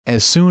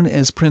As soon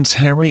as Prince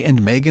Harry and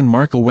Meghan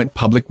Markle went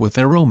public with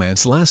their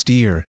romance last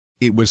year,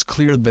 it was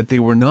clear that they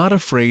were not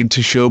afraid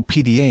to show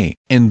PDA,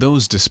 and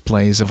those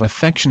displays of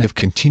affection have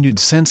continued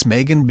since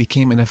Meghan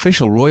became an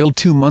official royal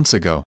 2 months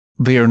ago.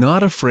 They are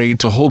not afraid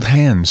to hold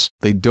hands.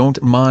 They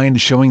don't mind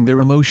showing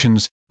their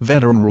emotions,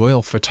 veteran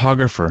royal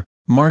photographer,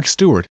 Mark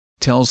Stewart,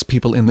 tells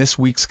People in this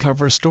week's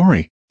cover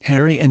story.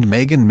 Harry and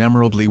Meghan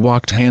memorably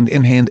walked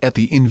hand-in-hand at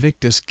the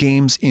Invictus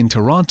Games in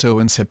Toronto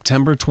in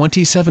September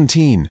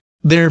 2017,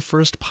 their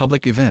first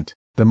public event.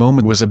 The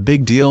moment was a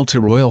big deal to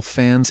royal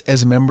fans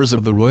as members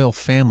of the royal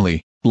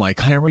family, like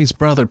Harry's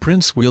brother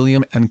Prince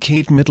William and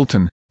Kate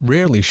Middleton,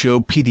 rarely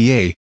show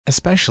PDA,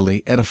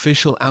 especially at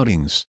official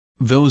outings.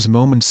 Those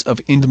moments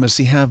of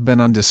intimacy have been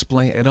on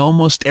display at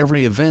almost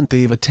every event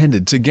they've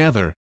attended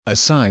together.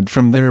 Aside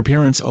from their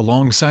appearance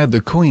alongside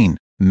the Queen,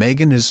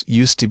 Meghan is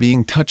used to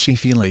being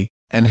touchy-feely,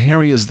 and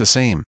Harry is the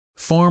same.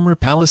 Former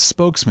palace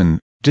spokesman,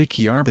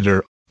 Dickie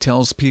Arbiter,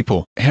 tells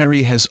People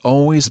Harry has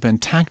always been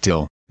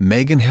tactile.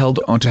 Meghan held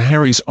onto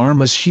Harry's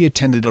arm as she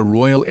attended a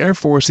Royal Air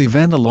Force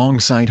event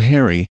alongside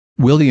Harry,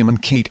 William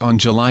and Kate on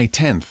July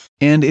 10,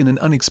 and in an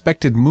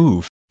unexpected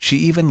move, she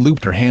even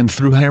looped her hand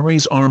through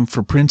Harry's arm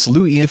for Prince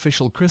Louis'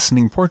 official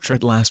christening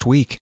portrait last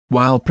week.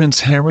 While Prince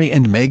Harry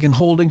and Meghan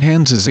holding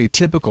hands is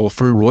atypical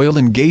for royal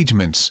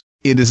engagements,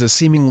 it is a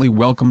seemingly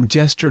welcome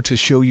gesture to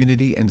show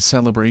unity and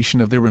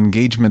celebration of their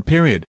engagement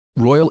period.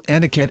 Royal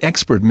etiquette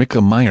expert Mika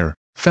Meyer,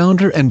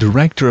 founder and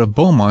director of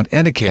Beaumont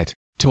Etiquette,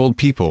 told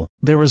People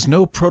there is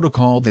no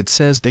protocol that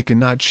says they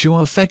cannot show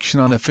affection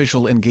on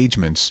official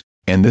engagements,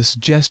 and this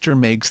gesture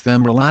makes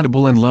them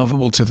relatable and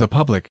lovable to the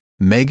public.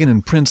 Meghan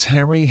and Prince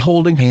Harry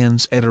holding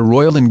hands at a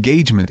royal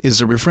engagement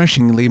is a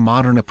refreshingly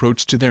modern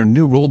approach to their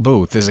new role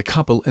both as a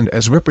couple and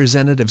as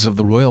representatives of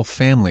the royal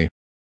family.